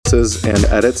remixes and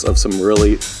edits of some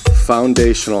really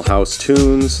foundational house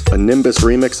tunes, a Nimbus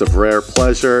remix of Rare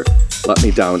Pleasure, Let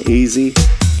Me Down Easy,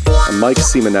 a Mike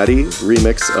Simonetti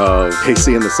remix of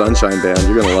AC and the Sunshine Band.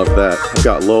 You're gonna love that. I've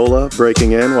got Lola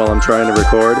breaking in while I'm trying to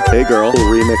record. Hey Girl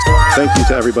remix. Thank you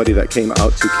to everybody that came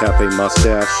out to Cafe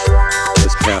Mustache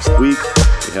this past week.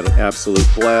 We had an absolute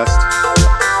blast.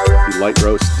 The Light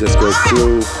Roast Disco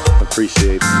crew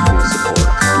appreciates the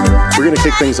support. We're gonna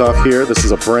kick things off here. This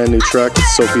is a brand new track with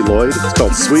Sophie Lloyd. It's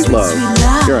called Sweet Love.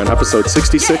 Here on episode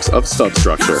 66 of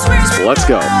Substructure. Let's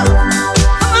go.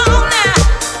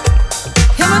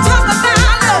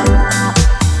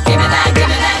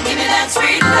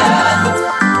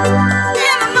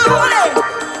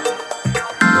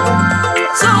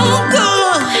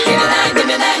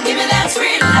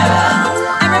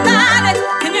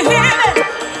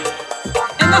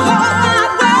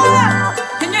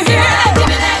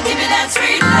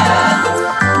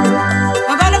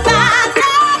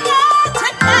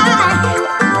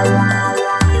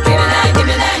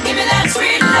 Give me that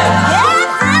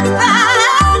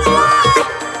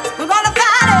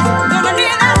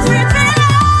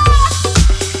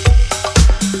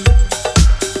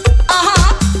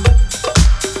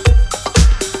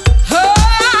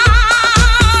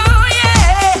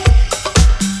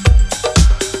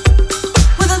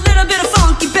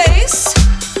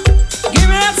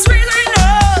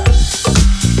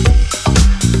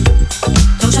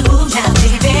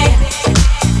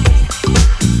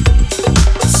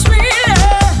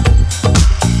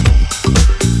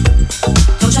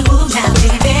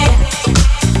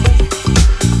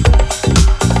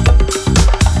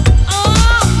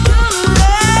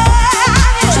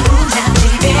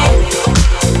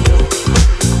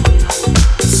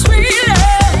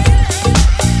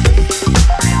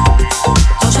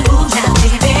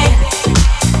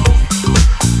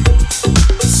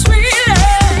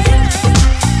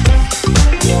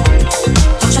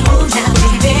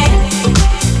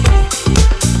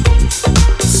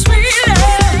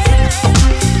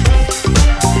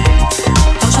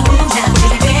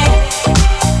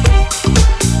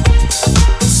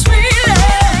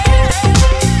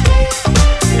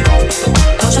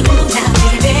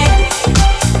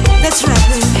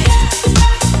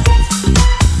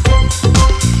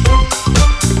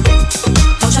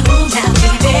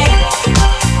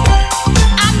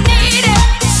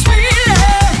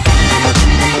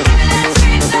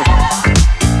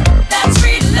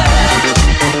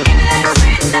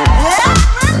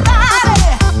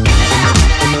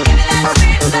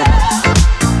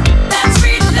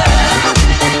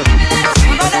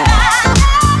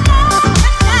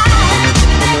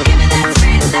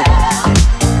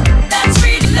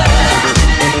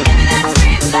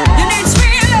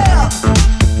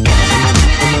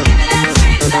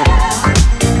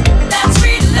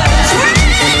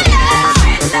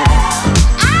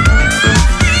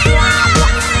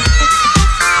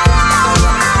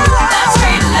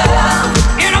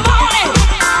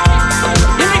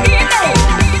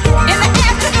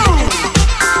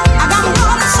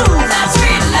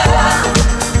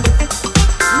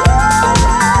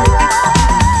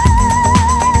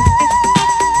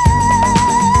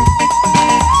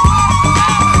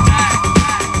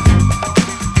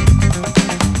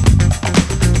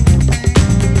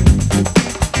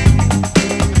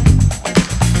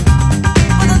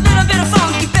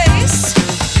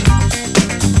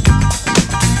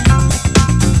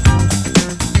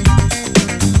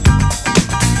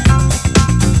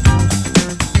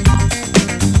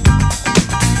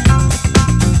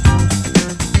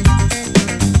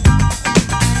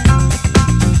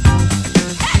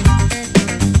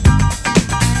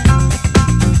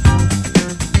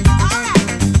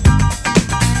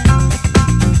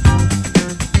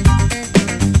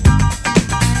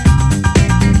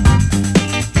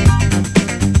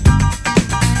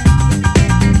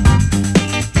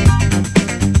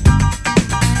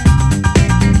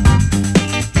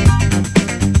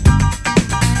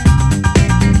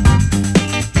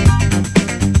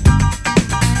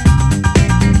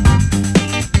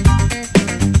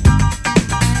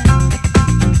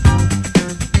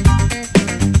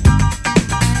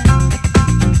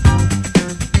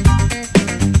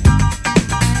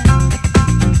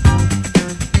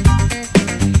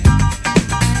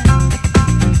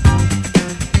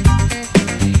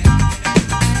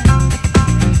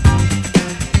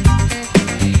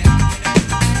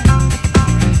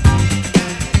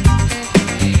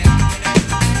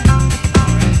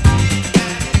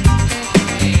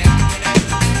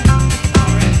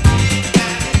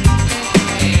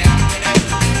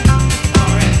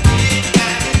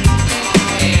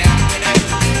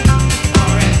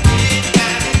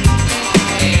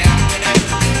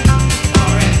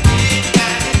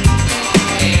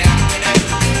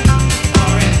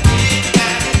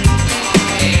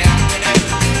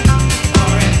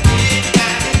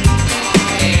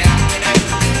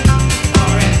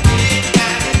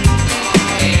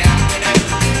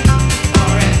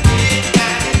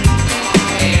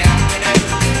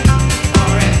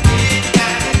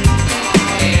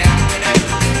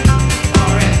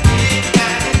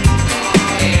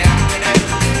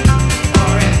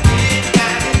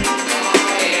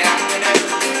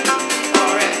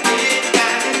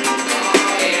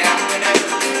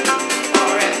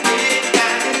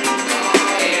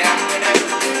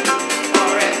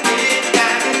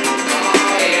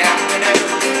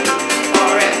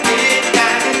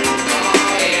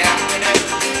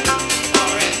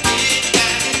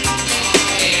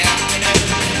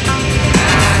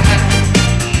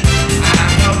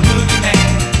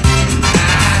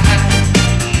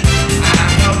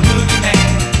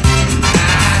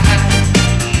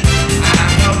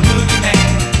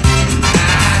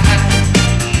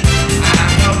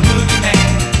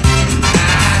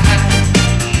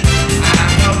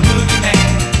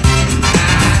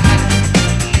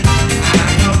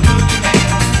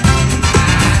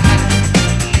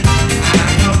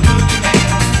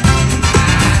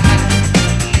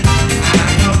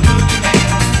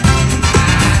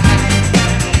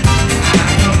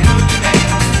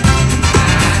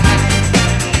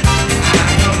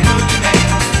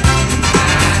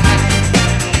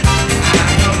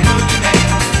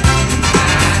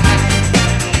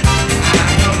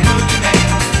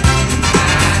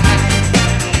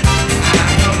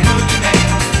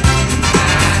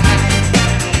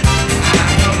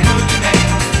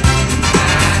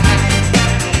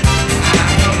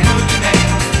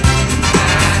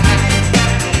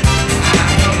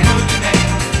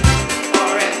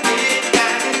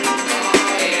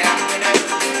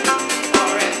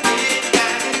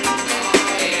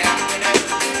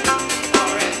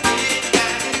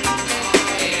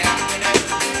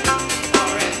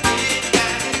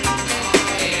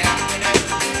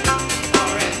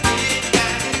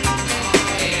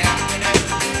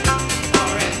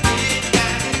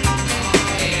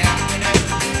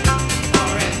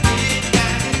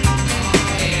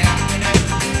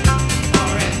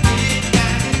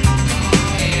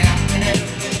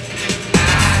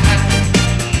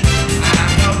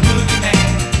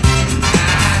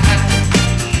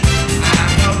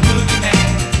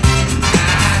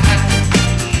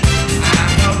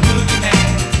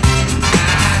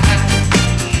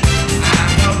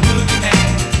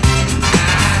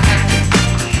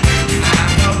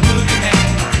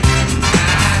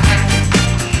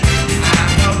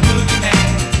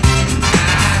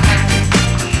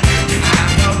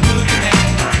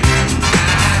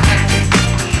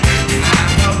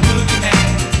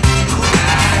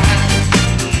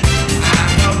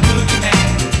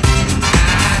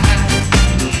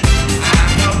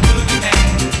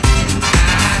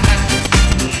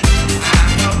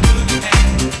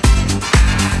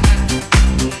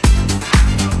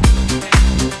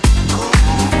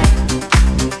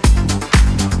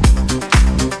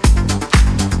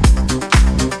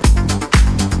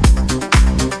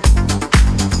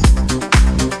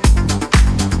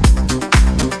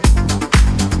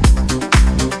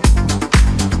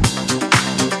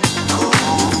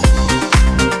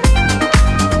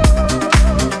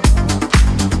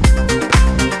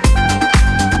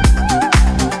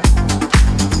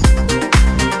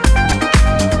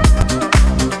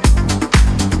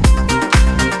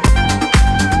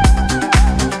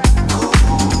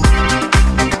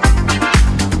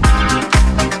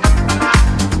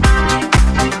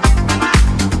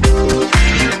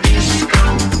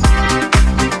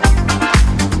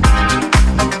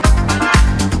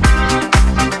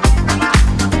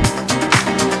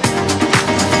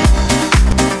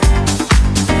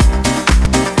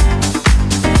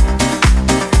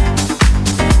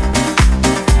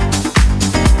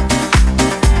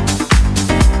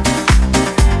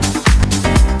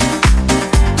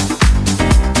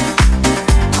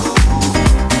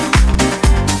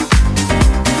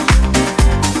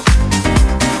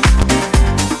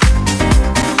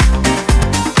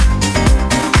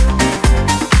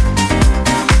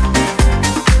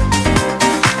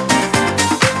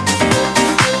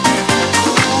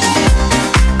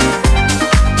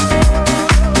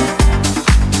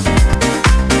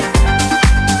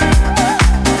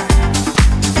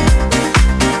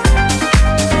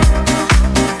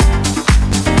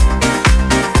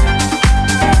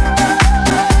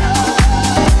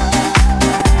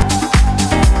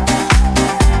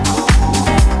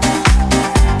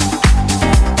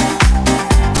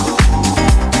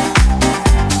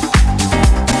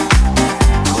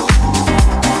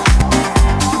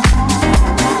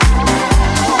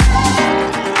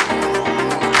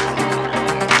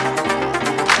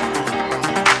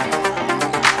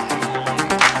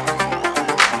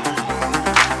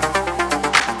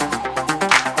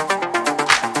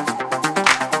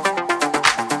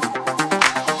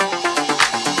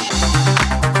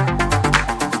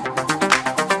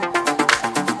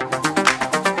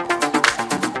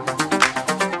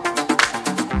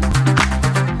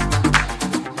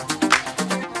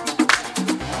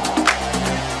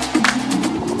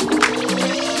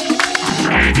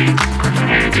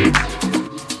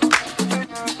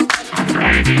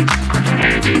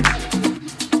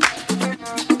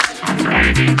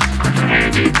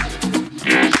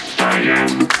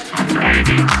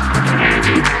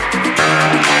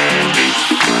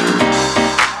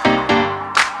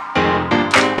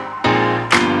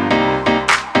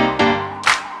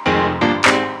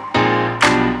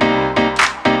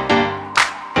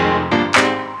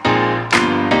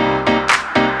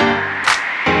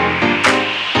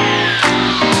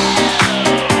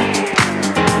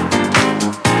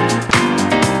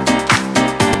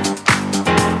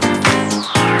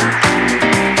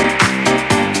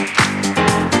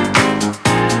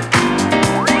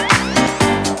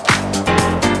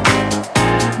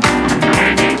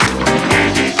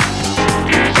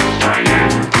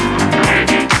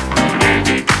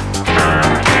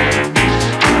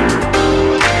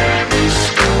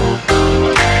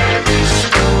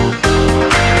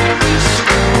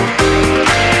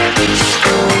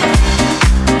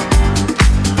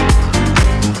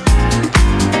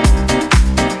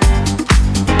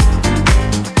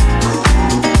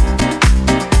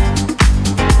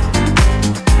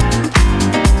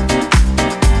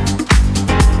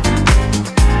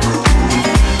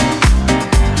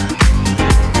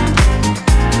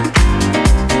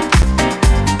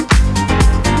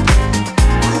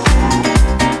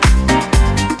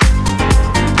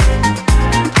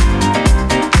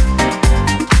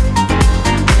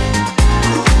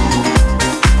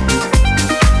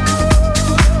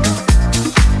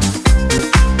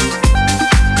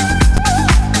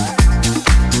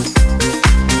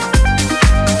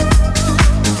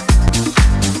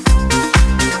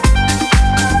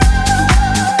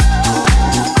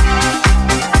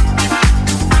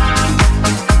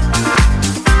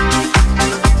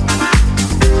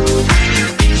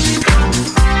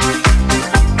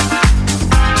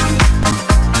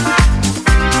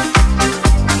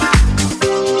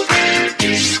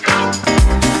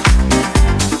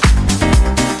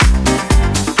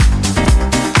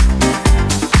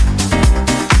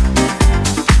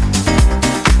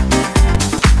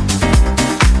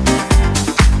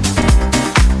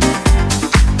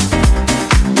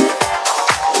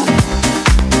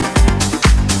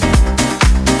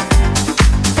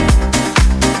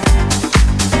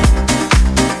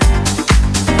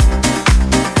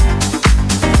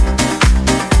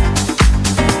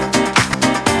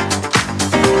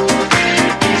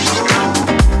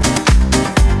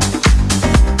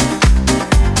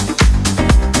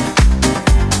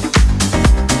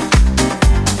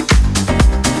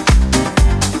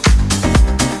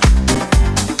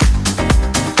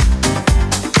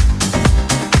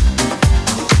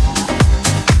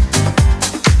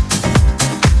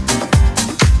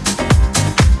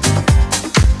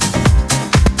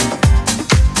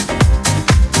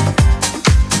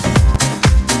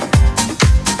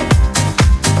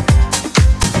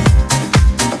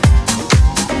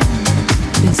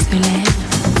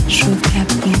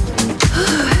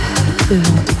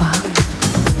devant toi,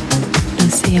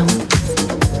 l'océan,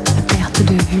 à perte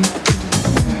de vue,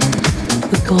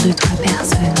 autour de toi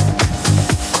personne,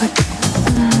 quoique,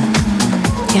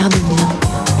 regarde bien,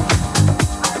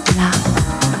 là,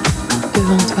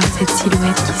 devant toi cette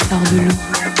silhouette qui sort de l'eau,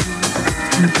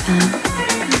 c'est une femme,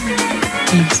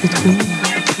 et il se trouve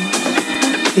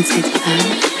que cette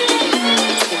femme, c'est moi,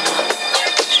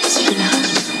 je suis là,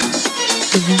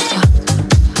 devant toi.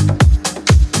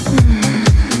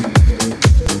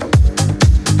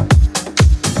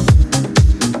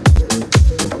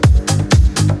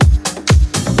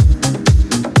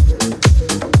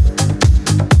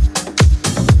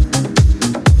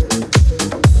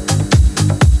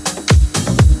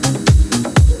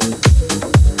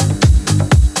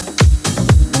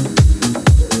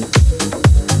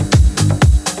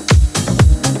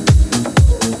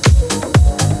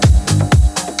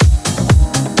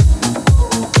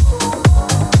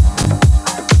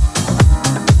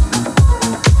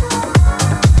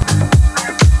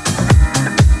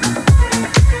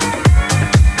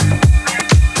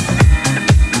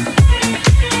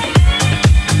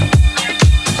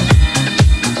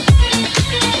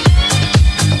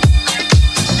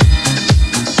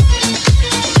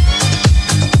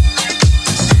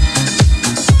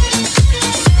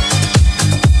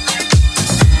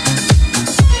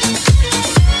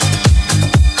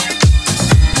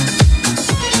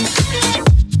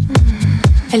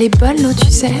 Elle est bonne l'eau,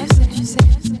 tu sais.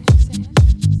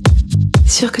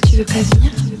 Sûr que tu veux pas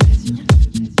venir?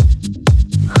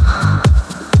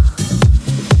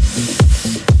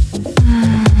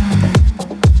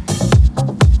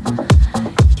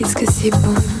 Qu'est-ce que c'est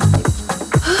bon.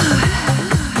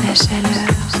 La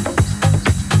chaleur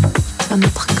sur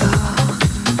notre corps.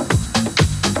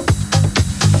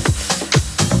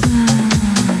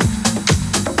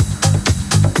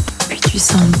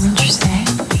 sent bon, tu sais.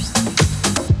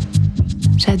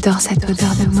 J'adore cette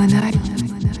odeur de monol.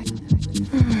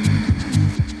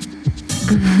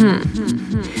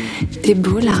 T'es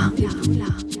beau là,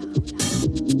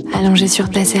 allongé sur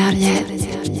ta serviette.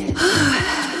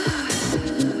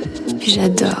 Puis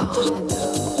j'adore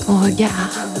ton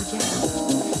regard.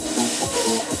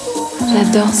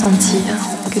 J'adore sentir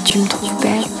que tu me trouves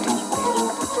belle.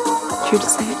 Tu le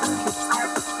sais.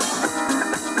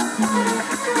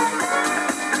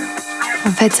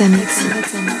 En fait, ça m'excite.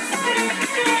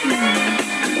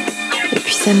 Et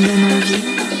puis ça me donne envie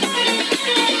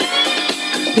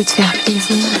de te faire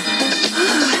plaisir.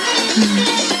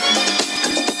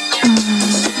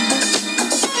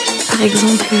 Par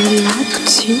exemple, là, tout de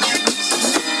suite,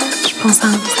 je pense à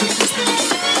un truc.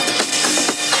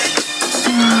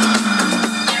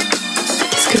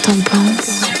 Qu'est-ce que t'en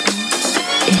penses?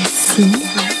 Et si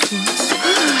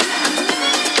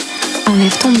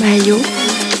enlève ton maillot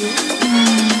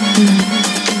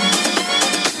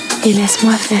et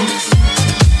laisse-moi faire.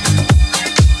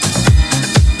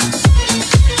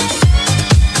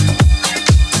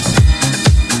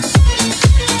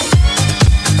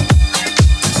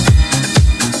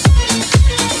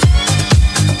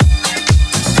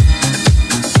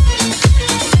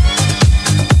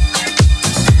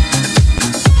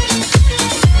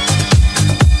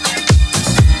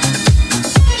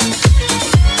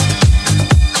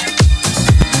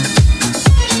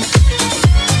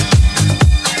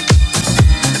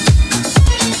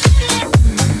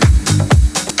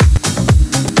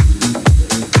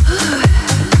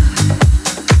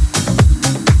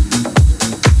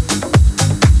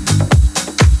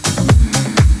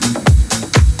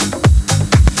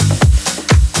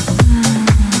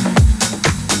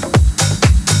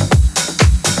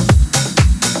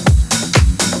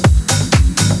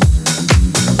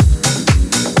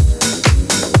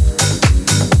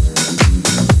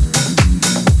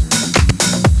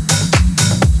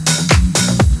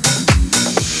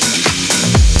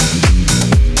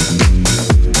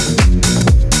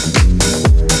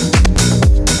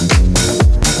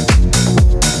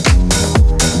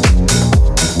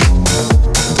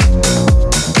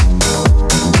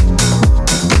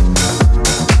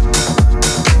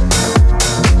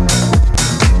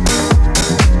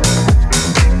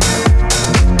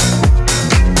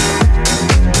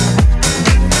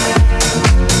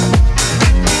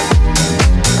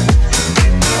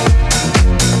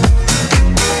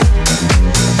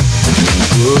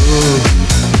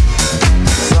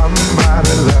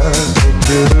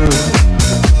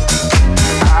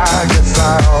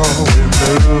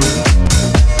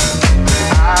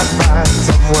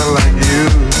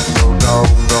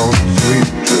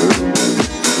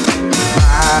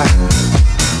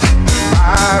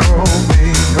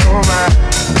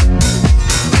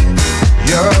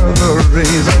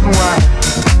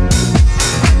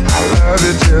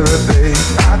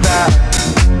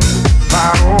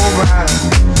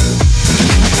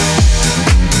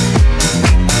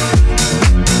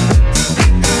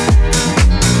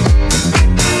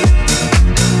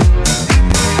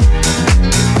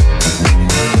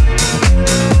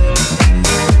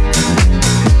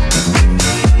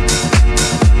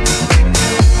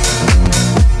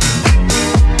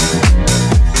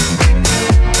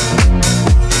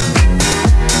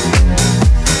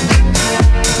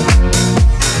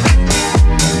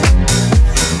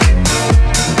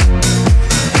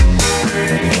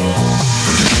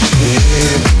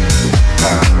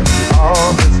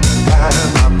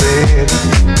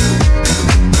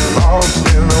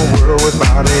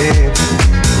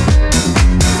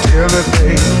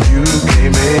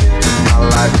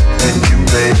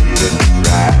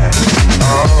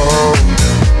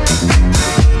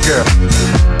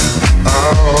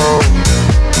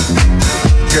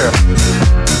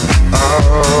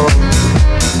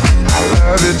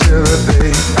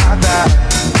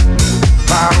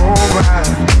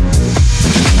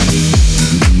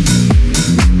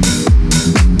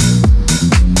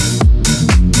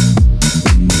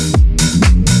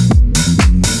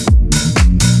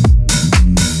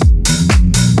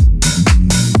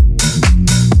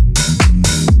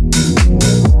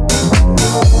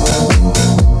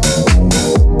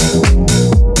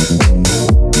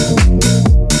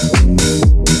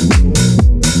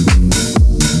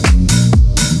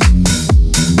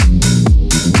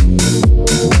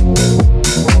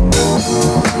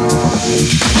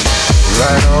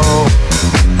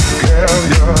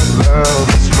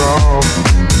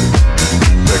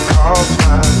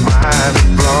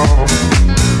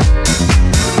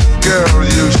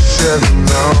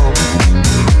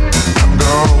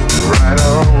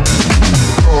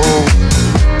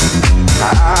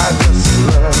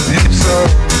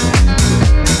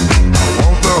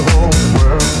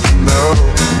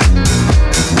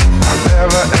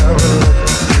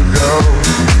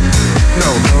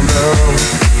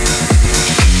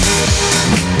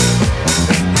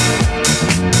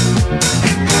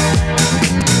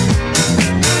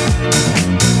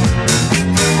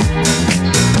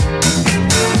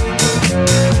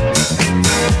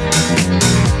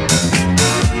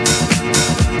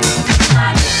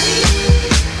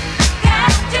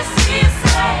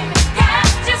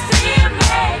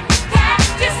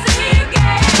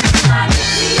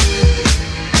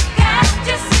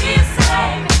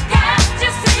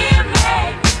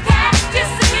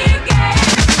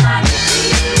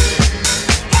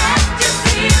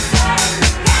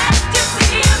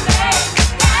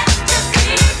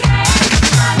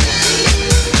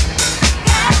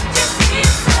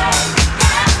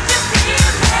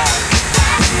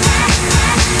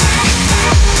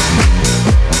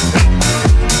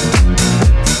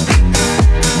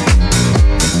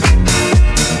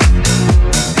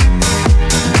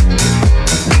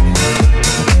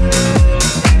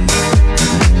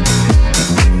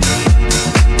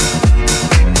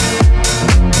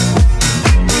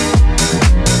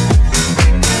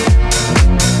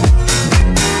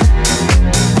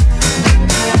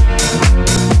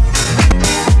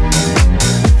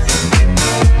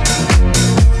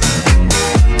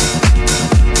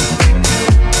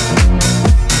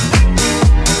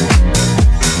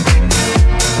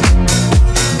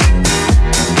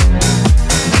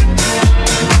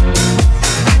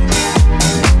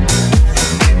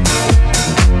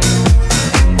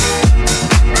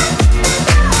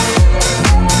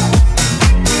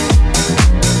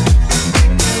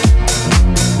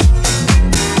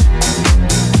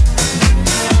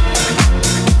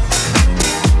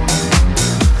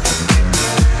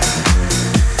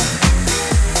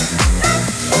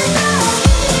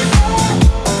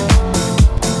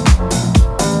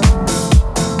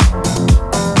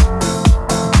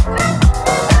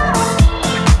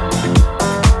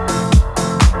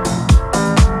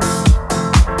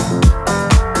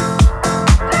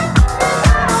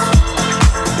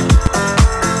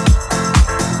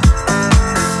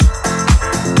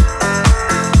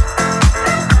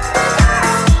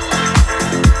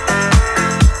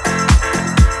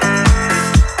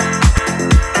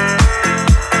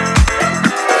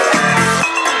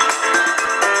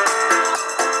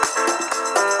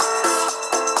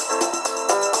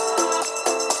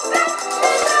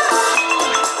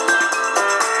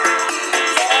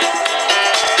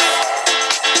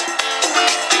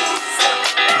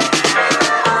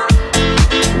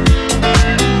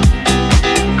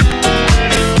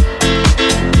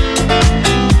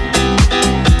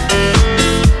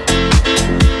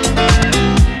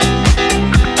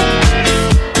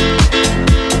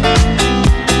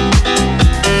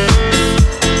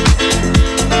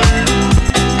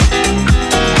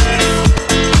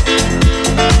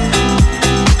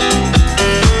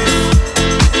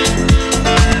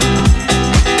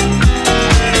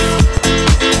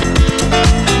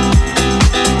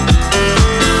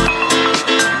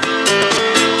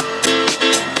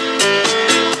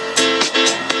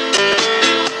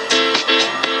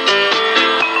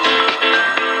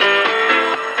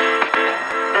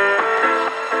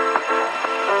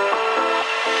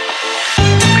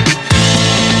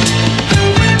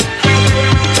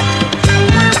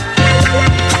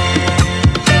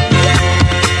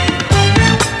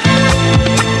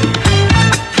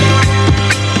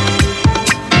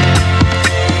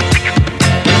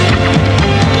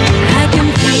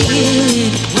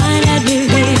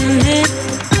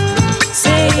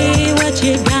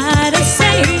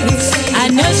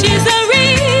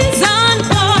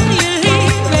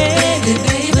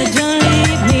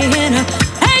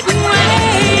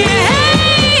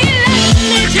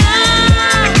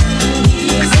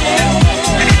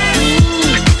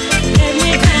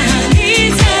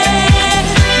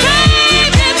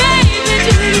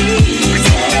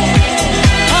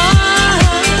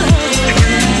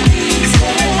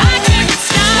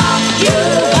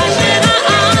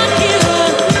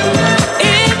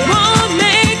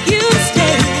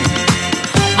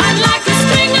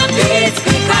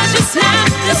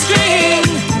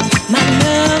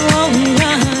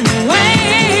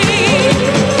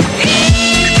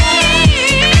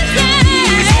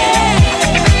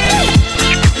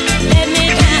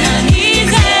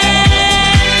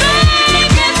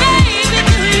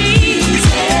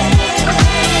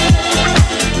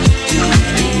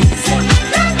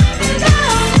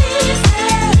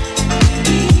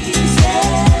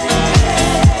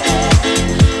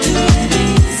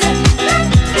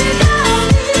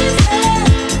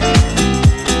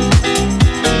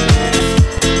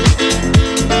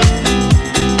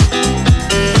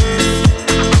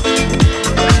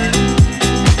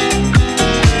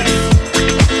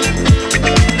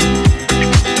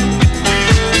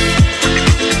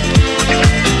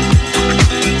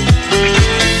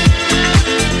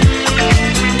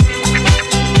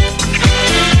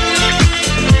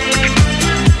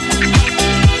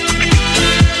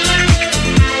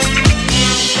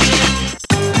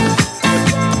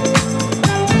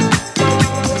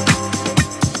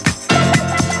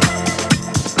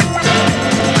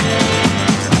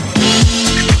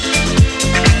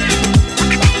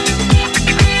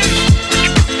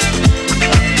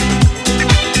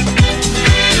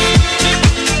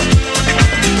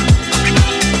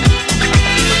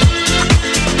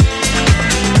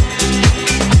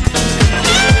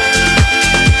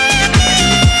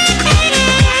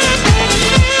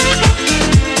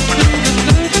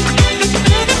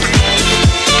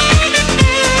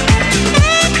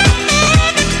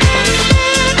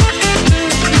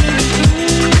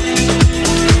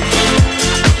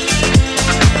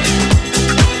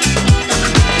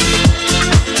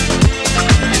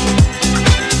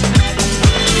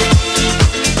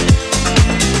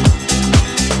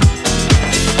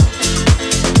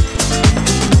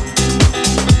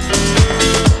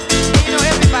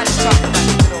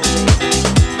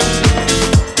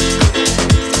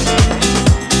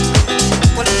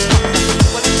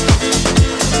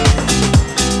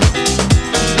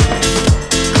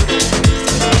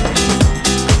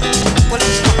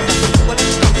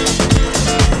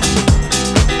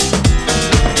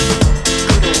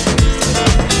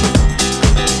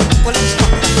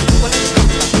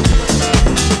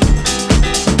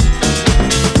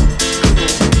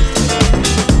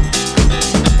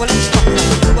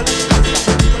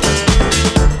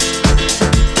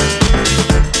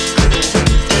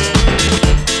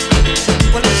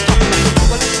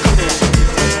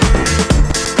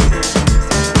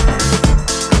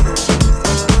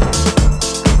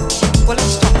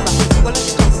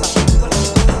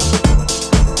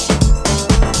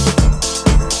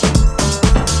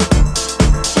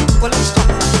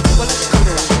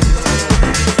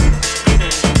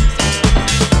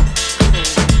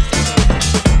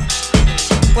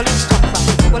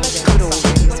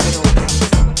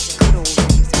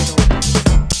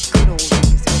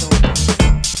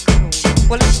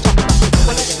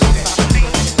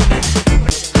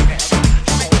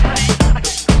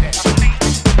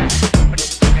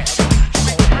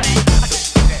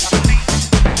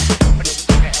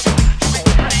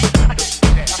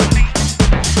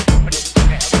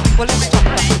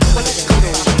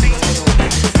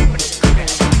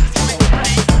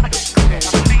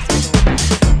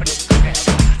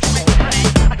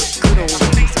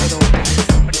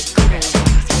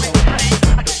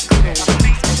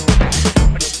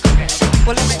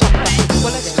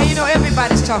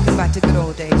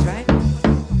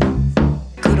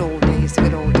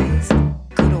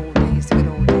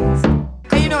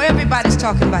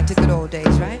 talking about the good old days,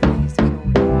 right?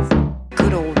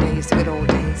 Good old days, good old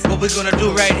days. What we're gonna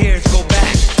do right here is go back.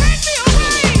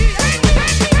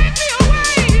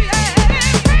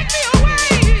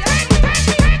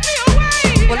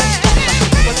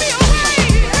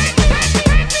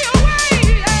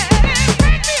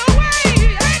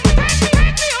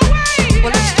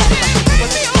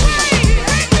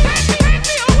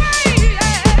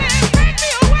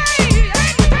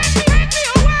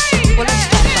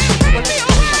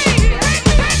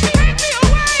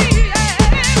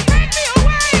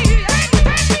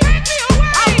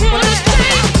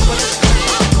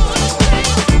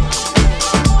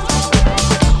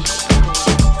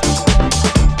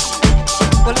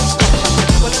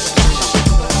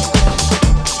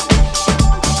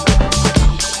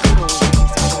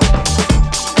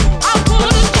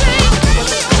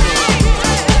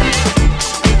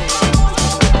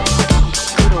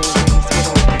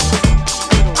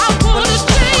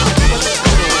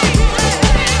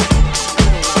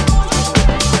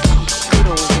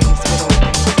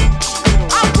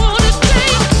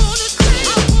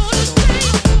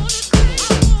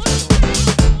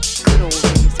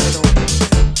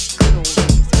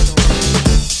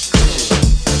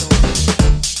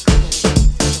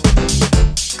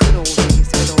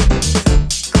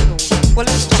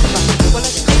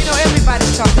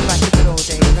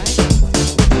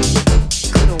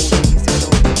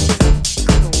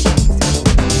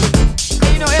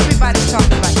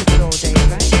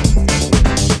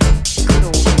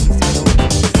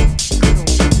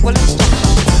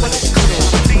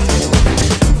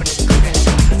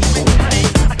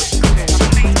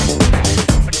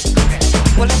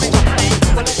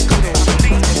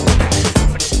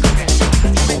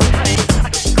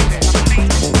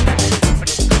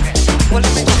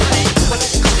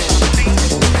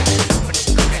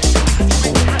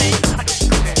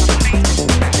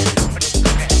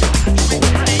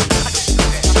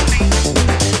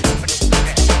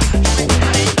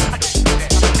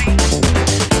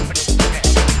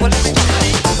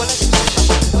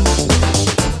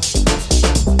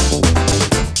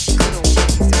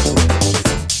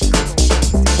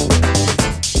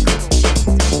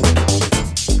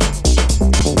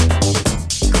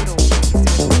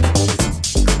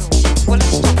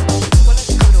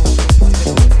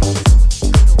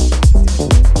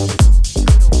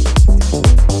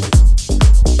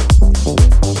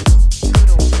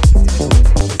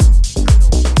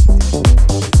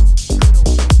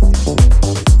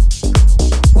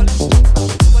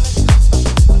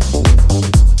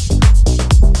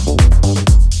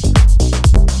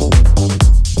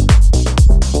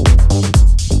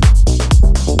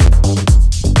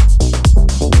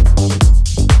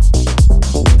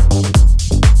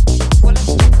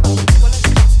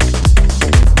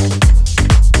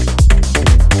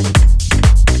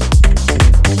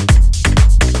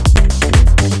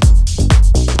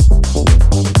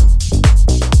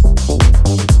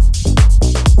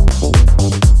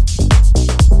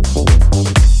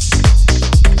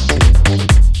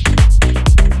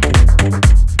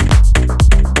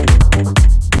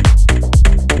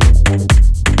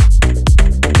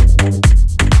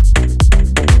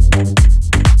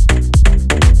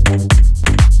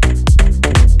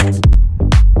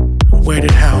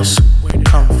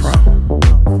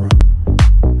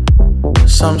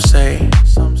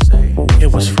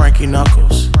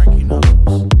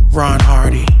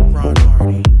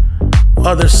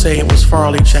 Others say it was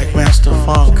Farley, Jack Master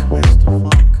Funk,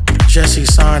 Jesse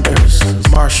Saunders,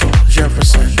 Marshall,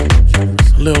 Jefferson,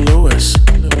 Lil Lewis.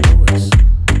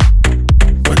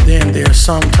 But then there's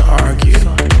some to argue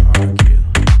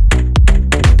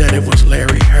that it was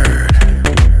Larry Heard.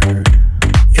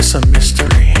 It's a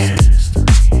mystery.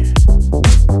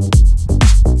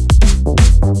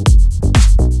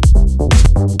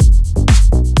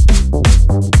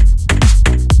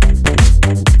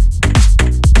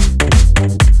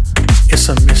 It's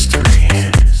a mystery.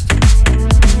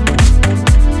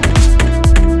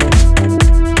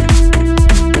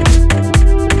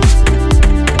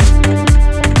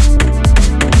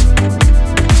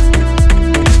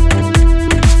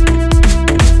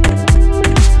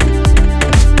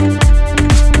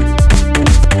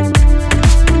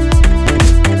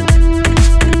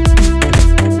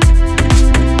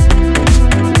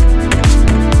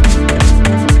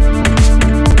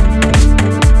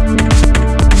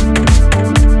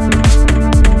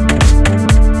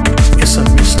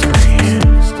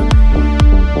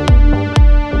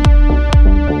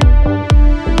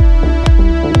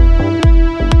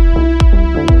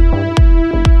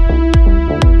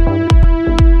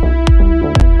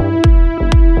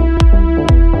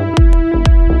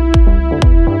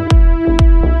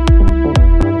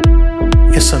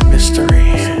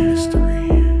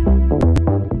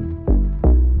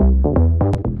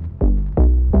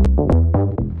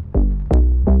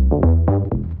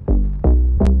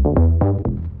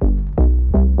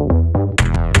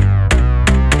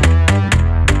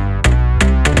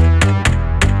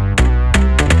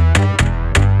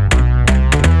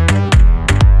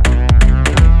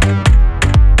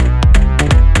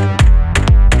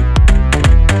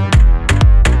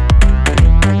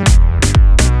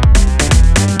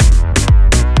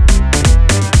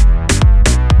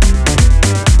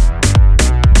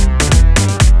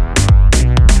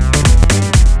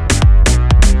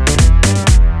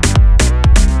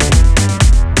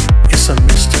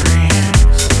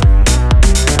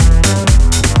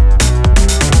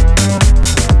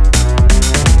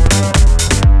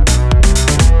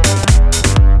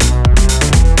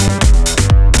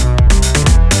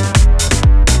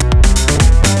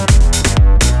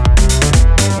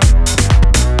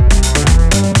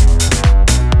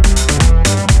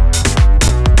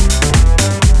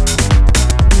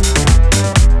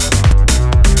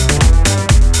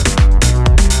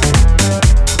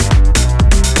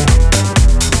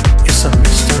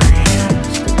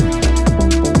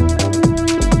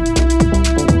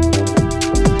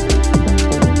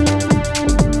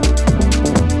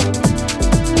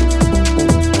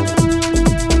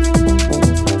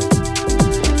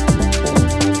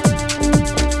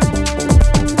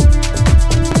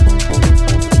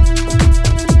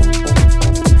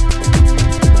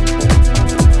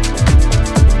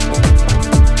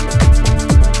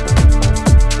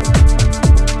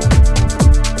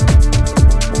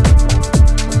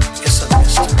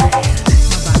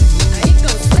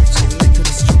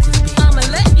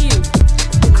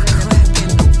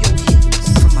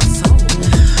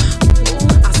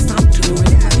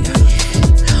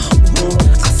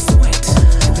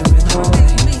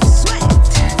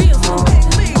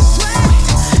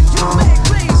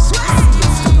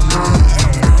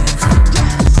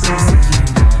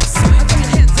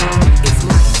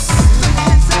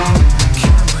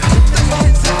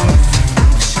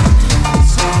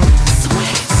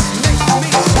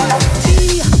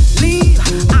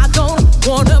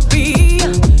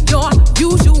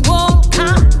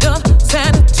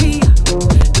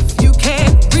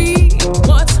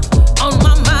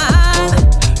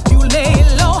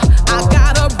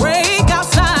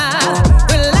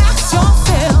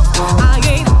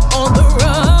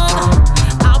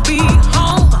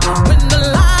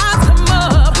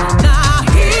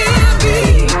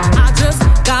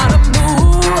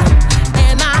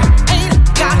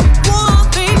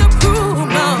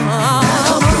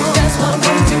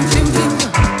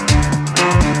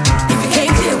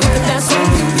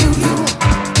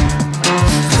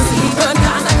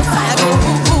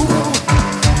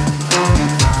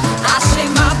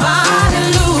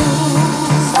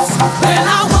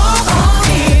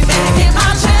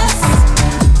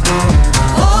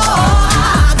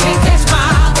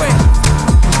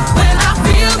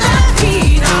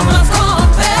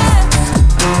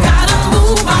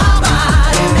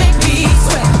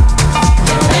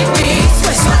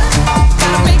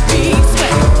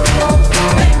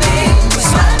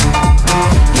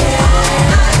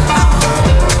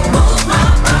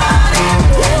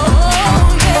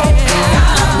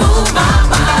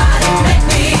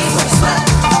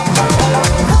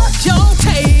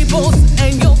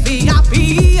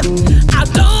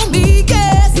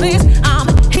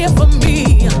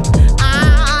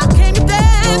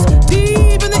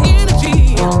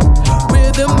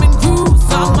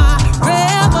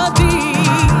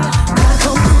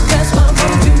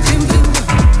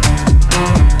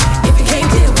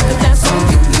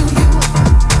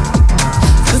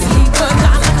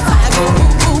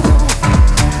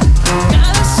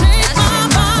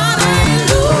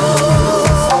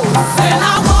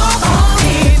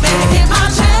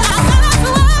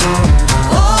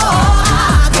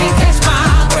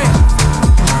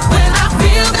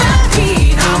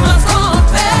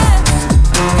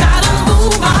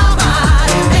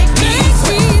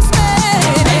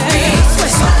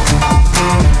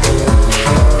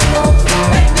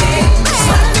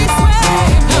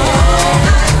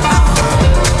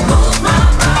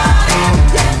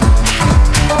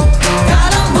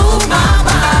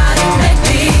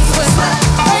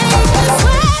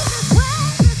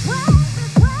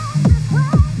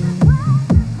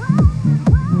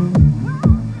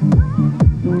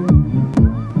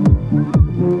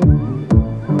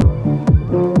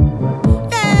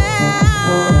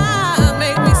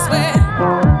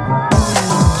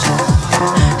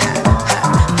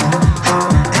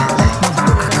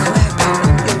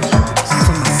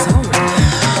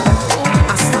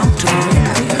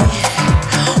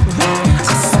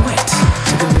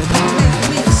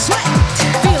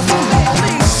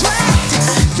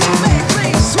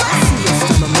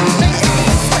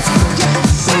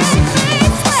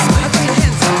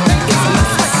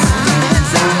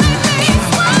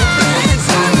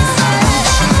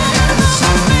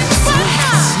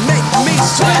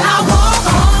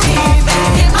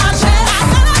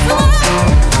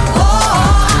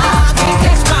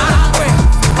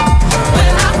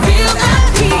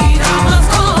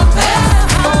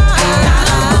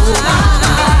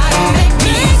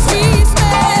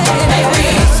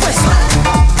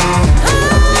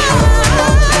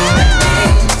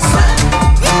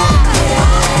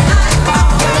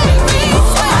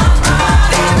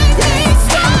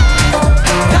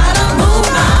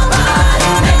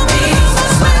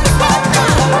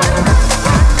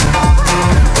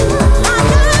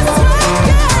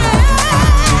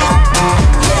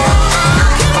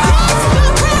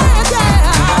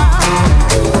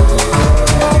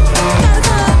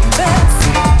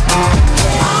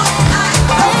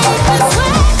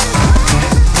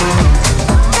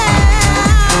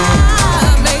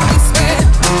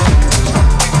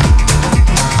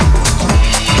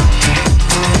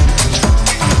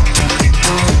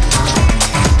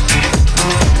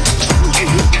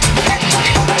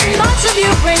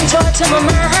 joy to my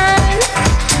mind.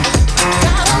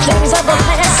 Things of the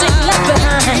past seem left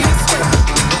behind.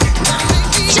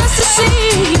 Just to see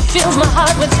you fills my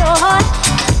heart with joy.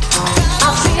 I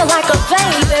feel like a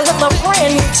baby with a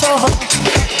brand new toy.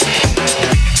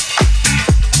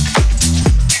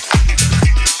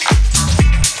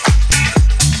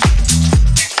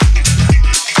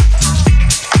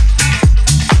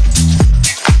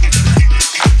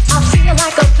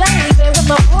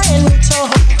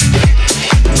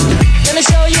 Let me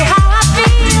show you how I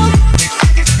feel.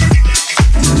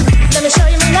 Let me show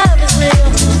you my love is real.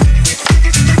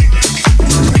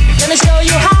 Let me show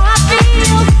you how I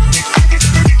feel.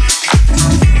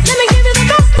 Let me give you the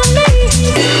best of me,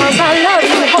 'cause I love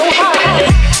you wholeheartedly.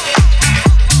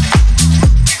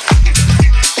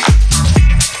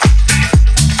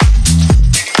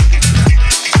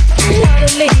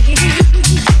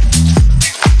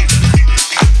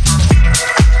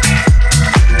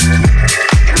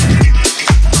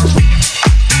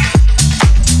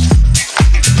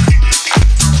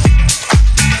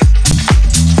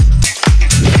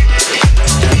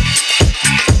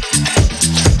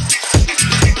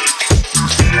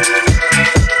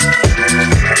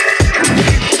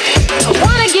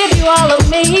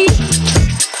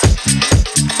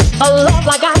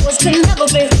 Can never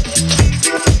be.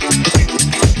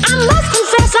 I must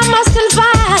confess, I must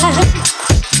confide,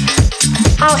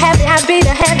 how happy I'd be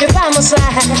to have you by my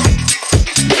side.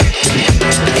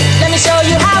 Let me show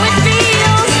you how it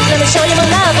feels. Let me show you my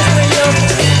love is real.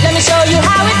 Let me show you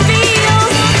how it feels.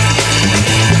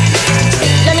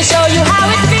 Let me show you how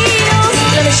it feels.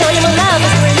 Let me show you my love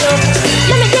is real.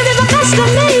 Let me give you the best of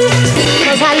me,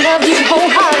 'cause I love you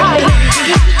wholeheartedly.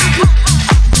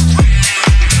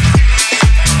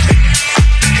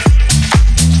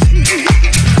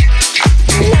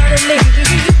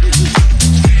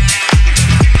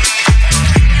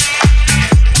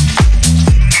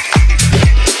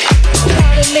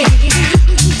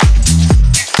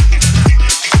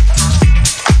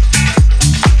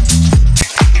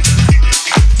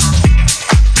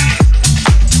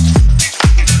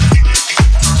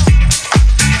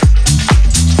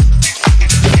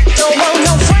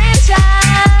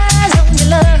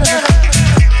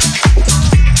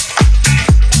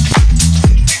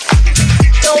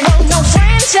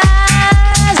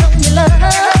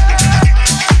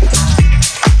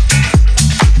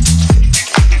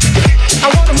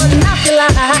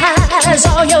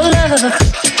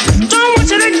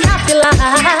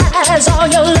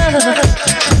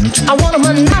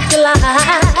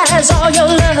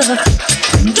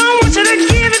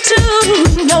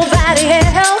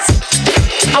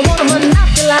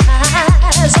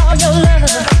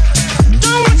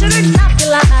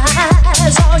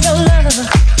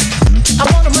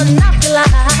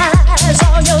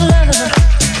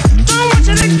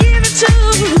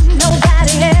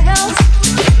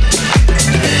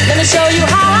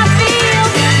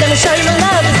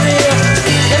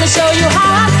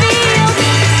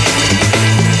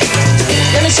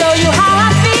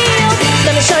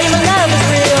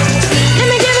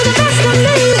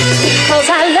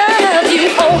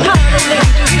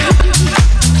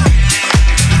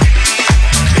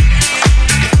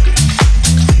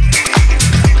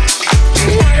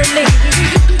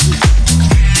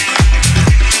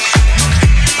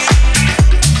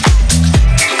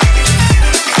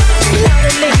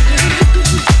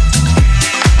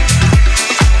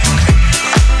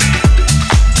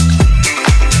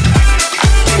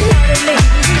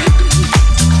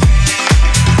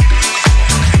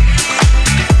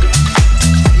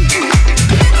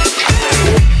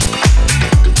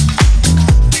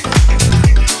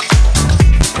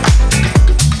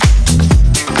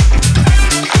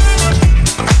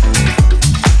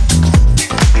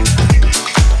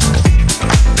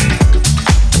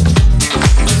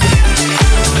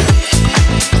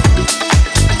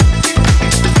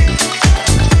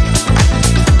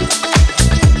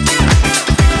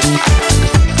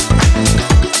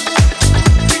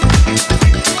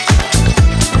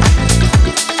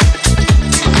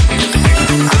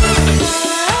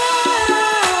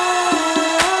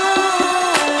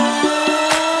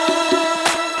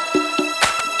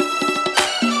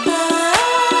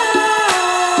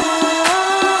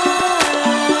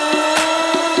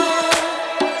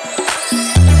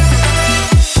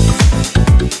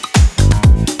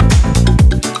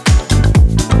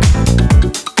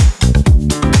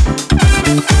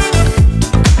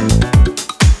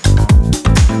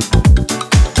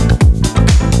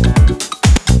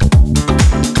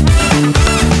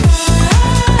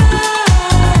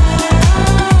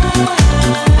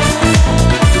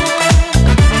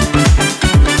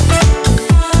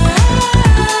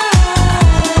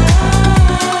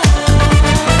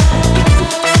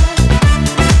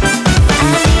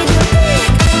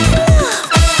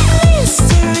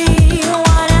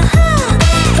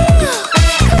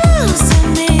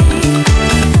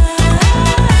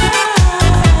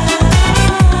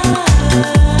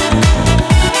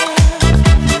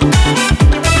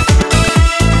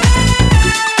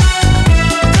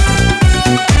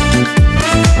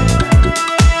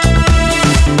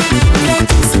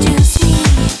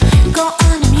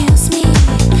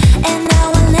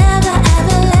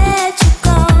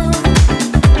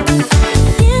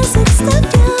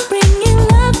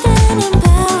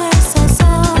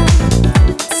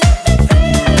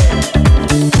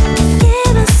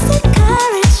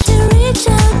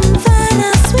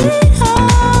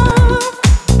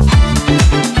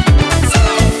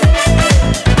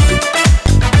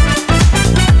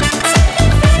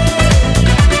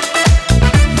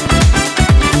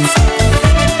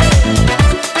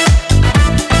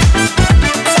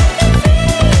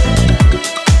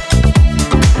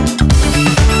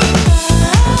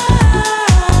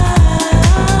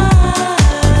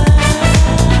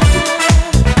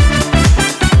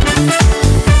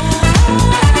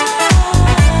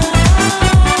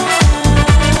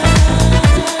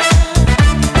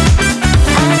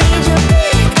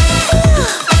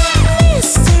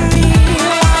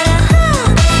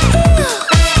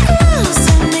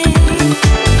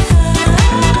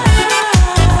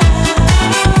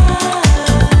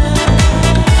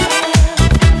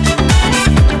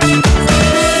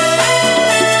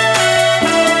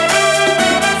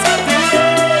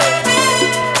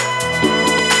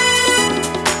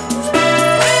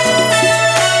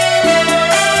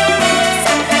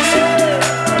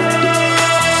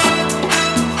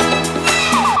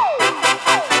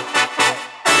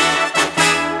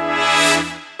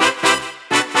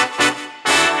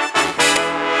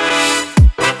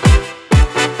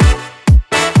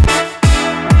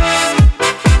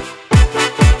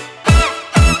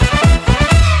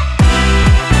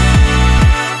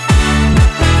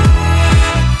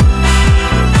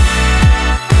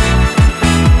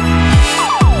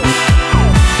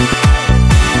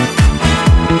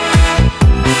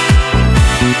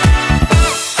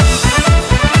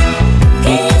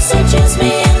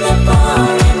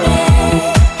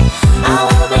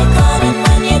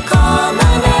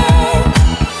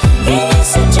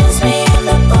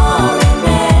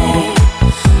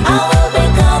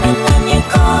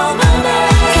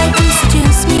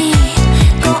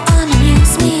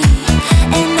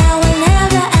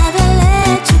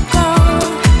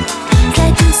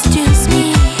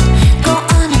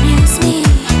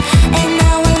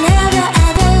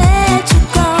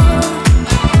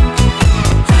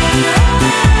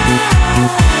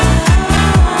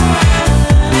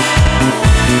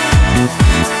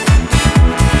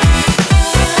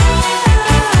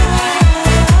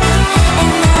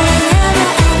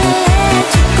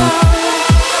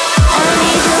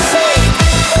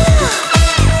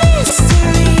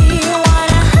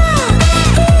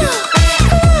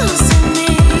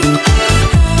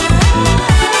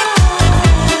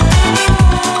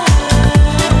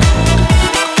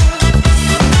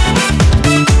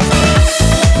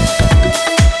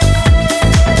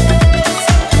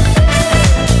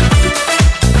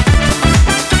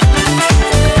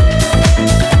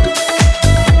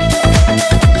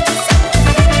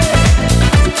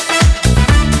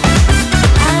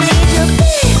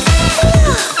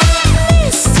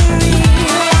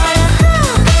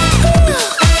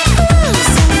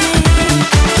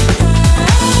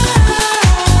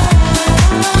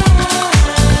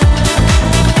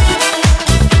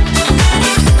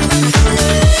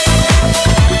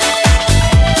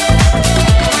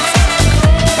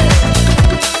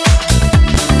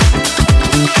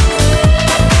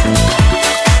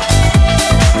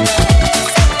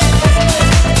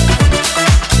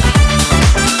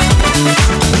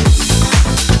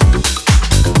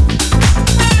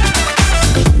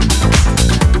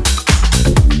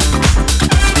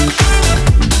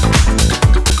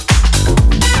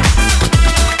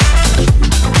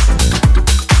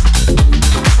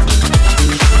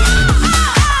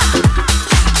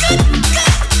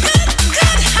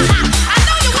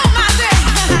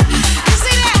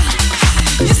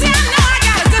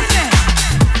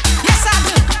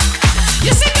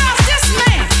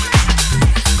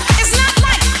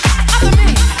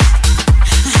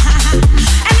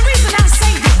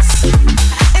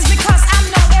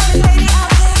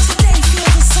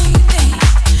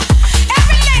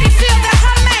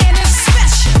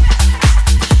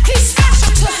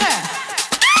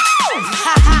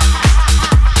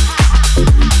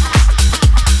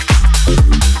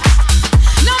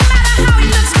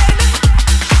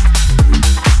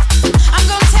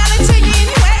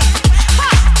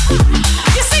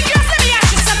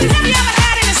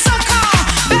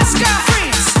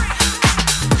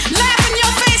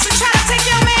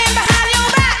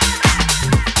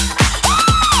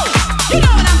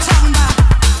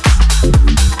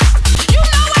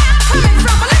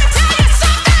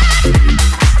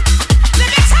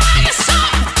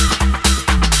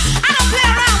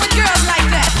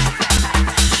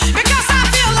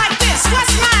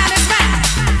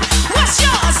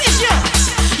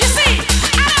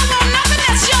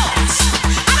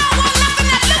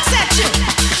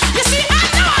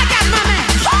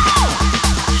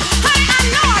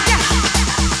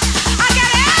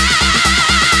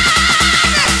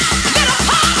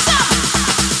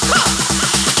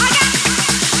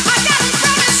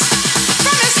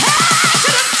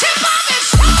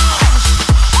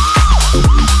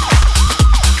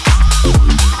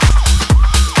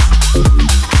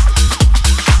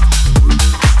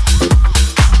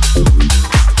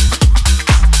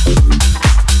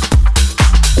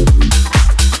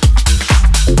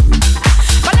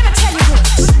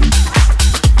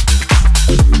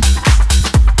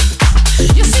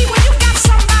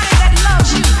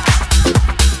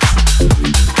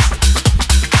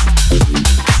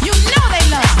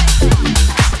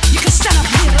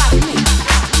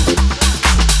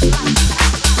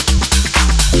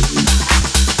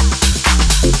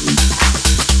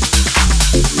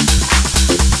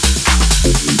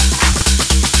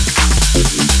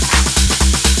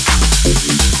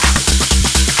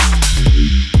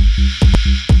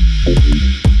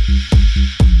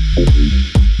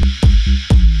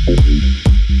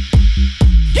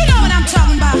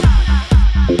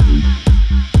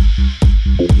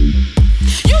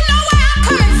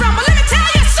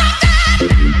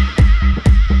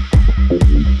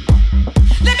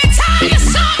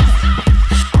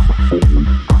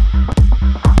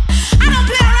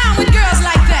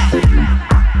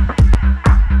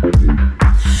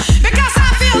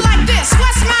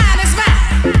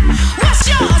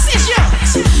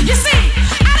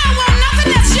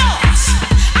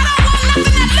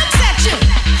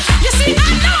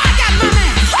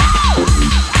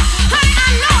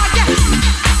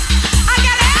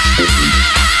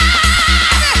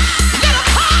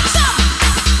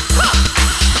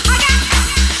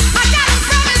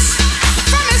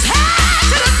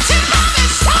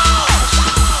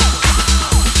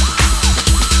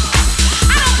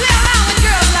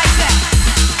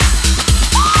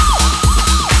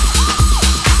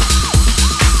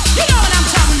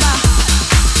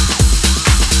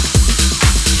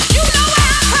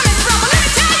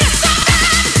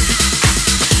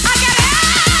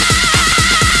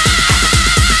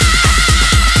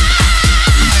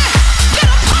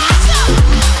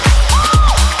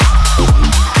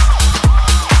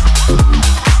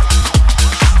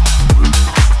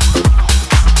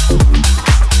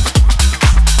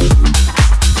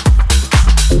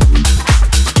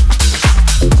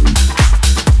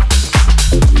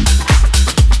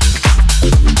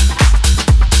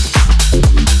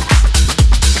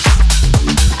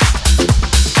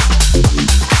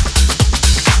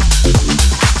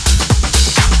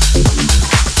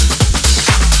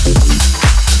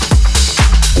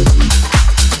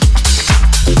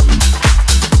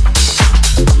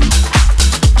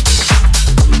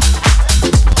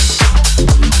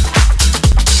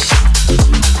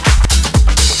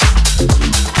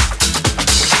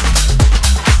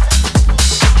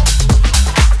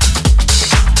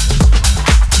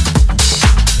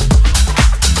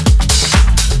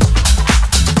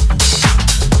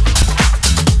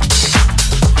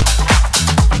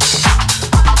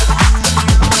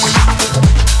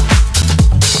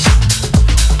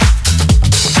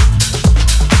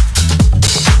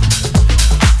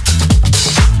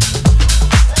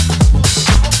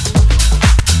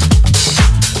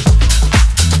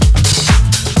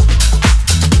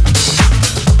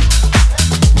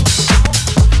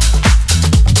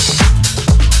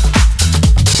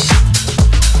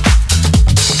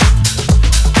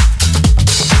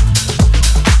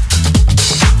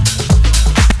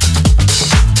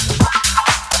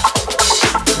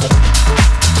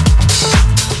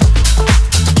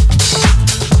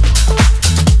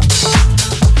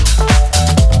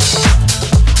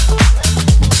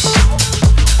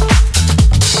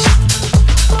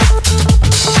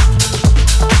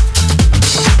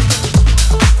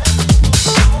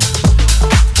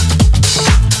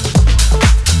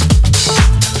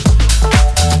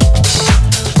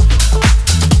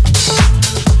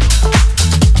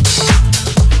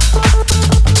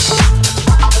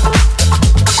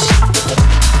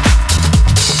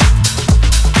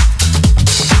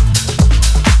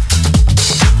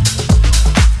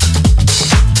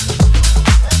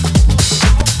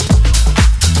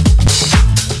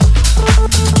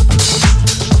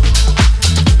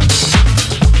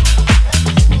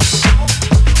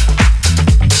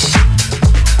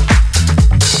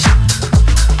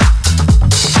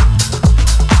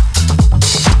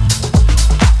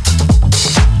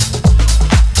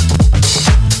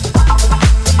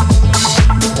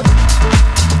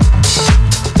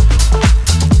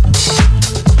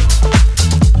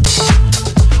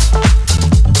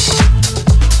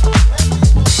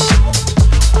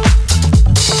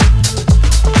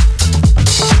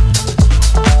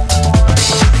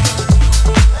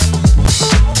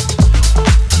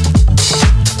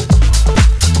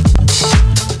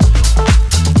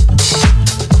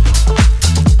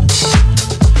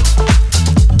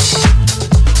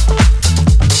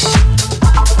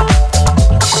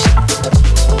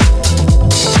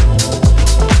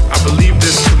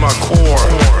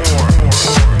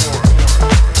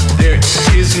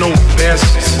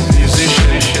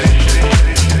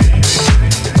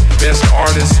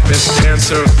 as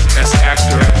dancer, as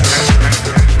actor.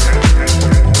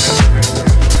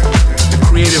 The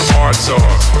creative arts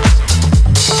are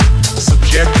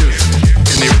subjective,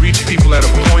 and they reach people at a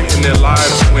point in their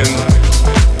lives when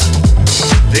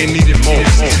they need it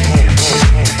most.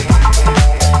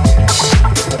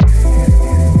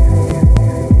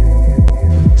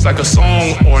 It's like a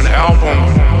song or an album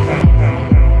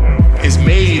is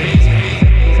made,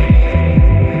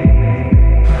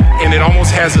 and it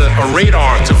almost has a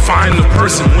radar to find the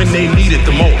person when they need it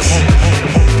the most.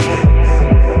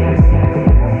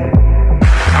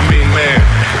 I mean, man,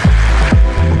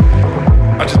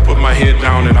 I just put my head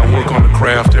down and I work on the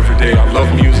craft every day. I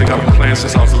love music. I've been playing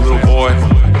since I was a little boy.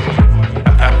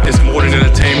 It's more than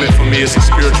entertainment for me. It's a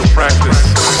spiritual practice.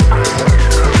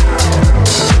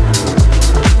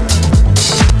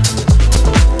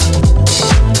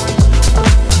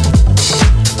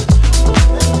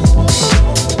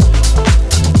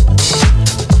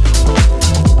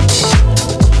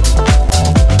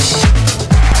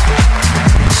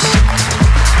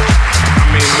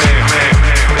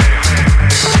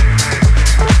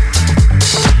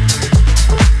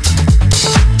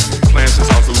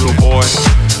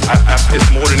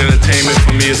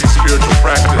 It's a spiritual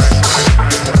practice.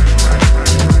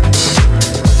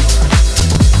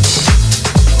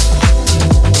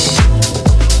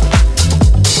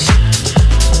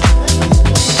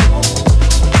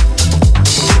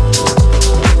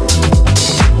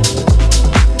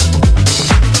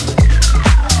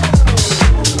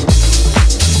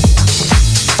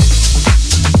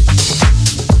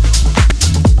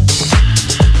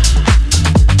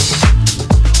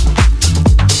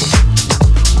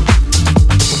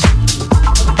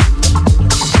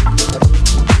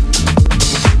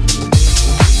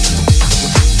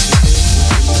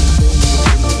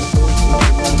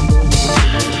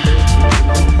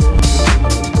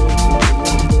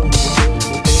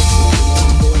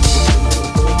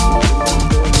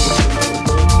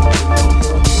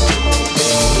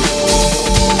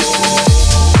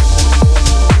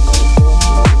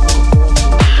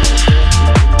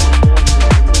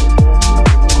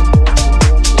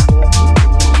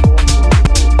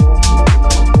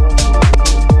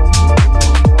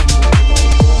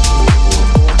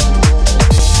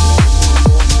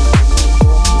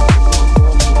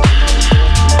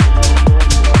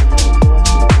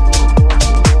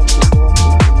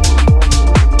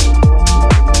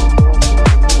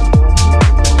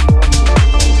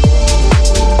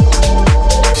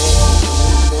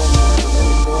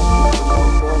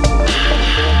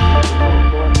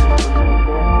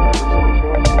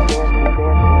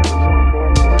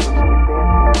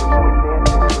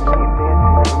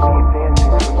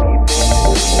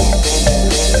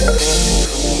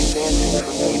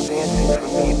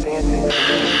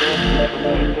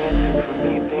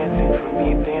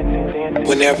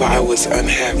 Whenever I was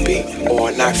unhappy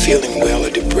or not feeling well or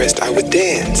depressed, I would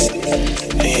dance.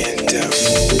 And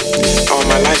all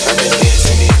my life I've been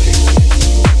dancing.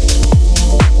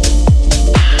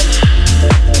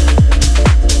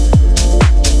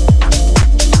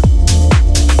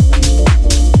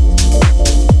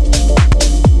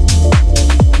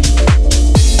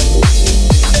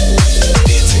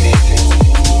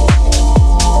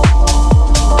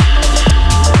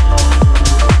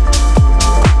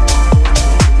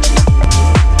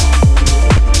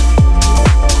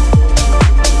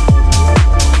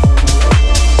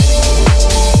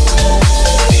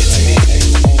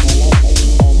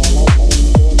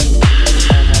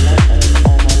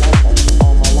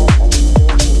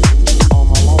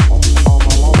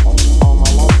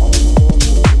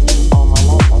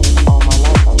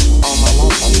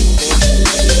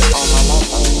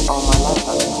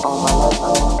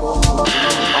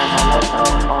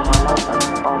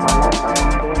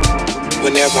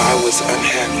 Whenever I was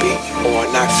unhappy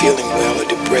or not feeling well or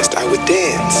depressed, I would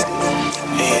dance.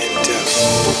 And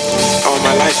all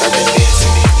my life I've been dancing.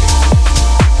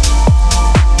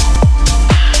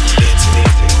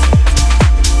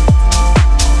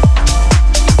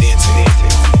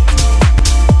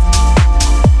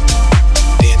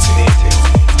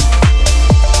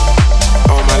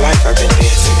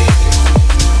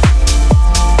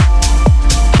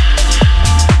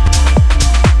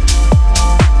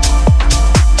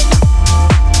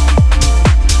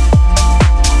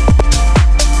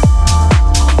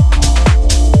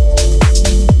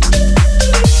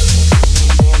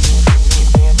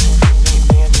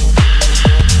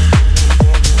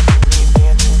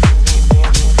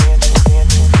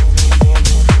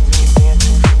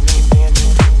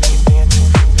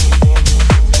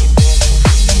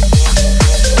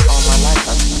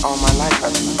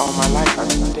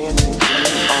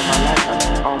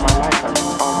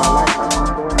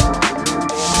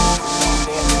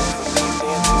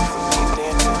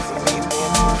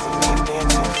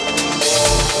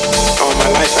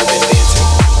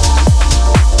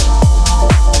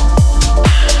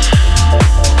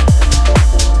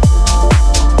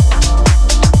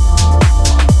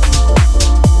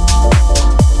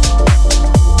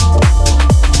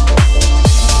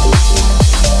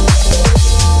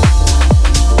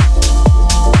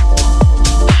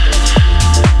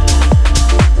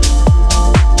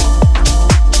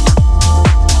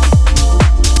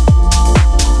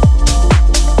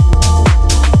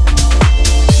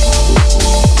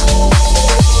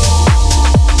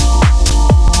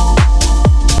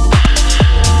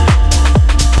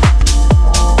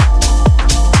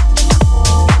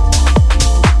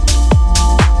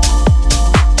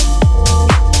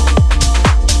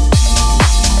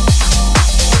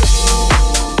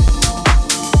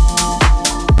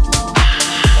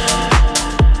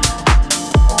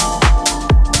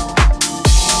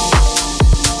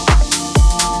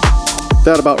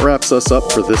 That about wraps us up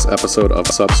for this episode of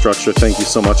Substructure. Thank you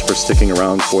so much for sticking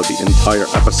around for the entire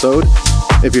episode.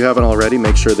 If you haven't already,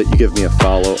 make sure that you give me a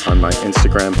follow on my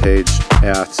Instagram page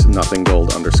at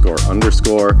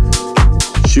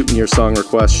nothinggold__. Shoot me your song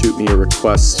requests, shoot me your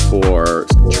requests for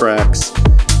tracks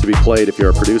to be played. If you're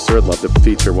a producer, I'd love to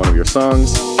feature one of your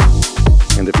songs.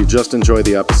 And if you just enjoy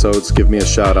the episodes, give me a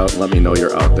shout out and let me know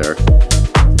you're out there.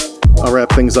 I'll wrap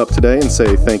things up today and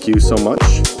say thank you so much.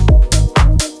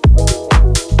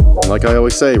 And like I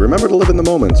always say, remember to live in the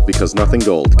moment because nothing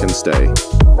gold can stay.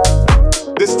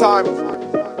 This time,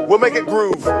 we'll make it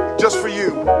groove just for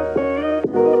you.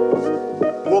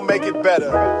 We'll make it better.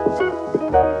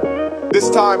 This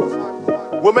time,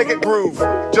 we'll make it groove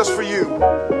just for you.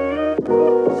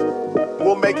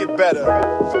 We'll make it better.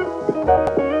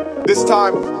 This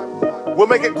time, we'll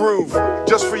make it groove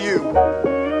just for you.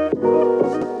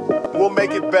 We'll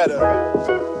make it better.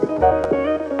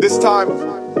 This time,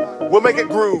 we'll make it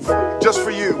groove just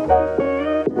for you.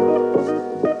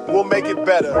 We'll make it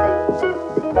better.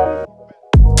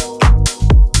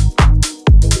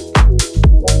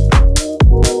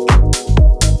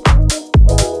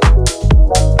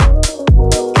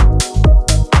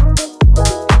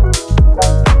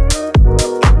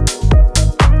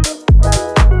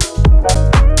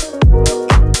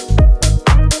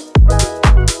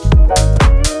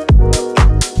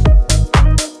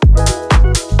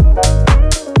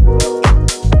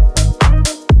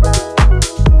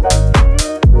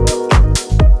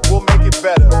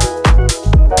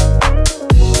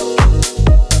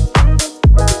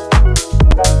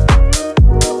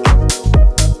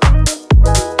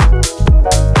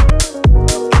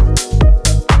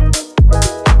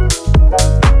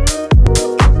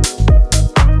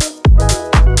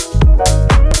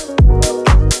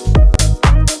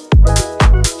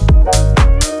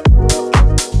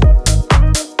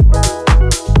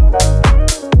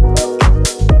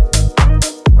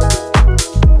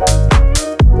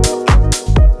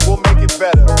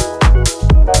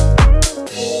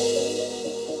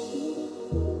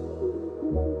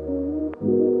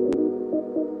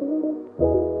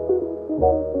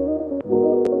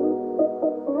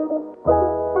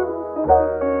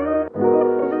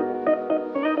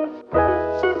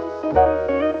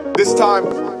 This time,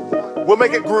 we'll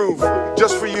make it groove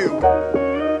just for you.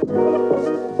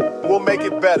 We'll make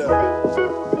it better.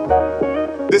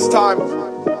 This time,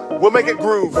 we'll make it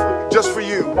groove just for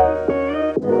you.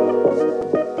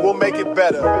 We'll make it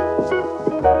better.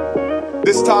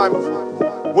 This time,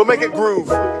 we'll make it groove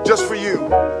just for you.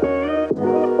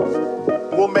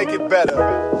 We'll make it better.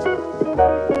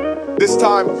 This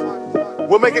time,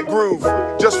 we'll make it groove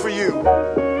just for you.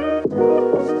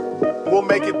 We'll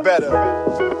make it better.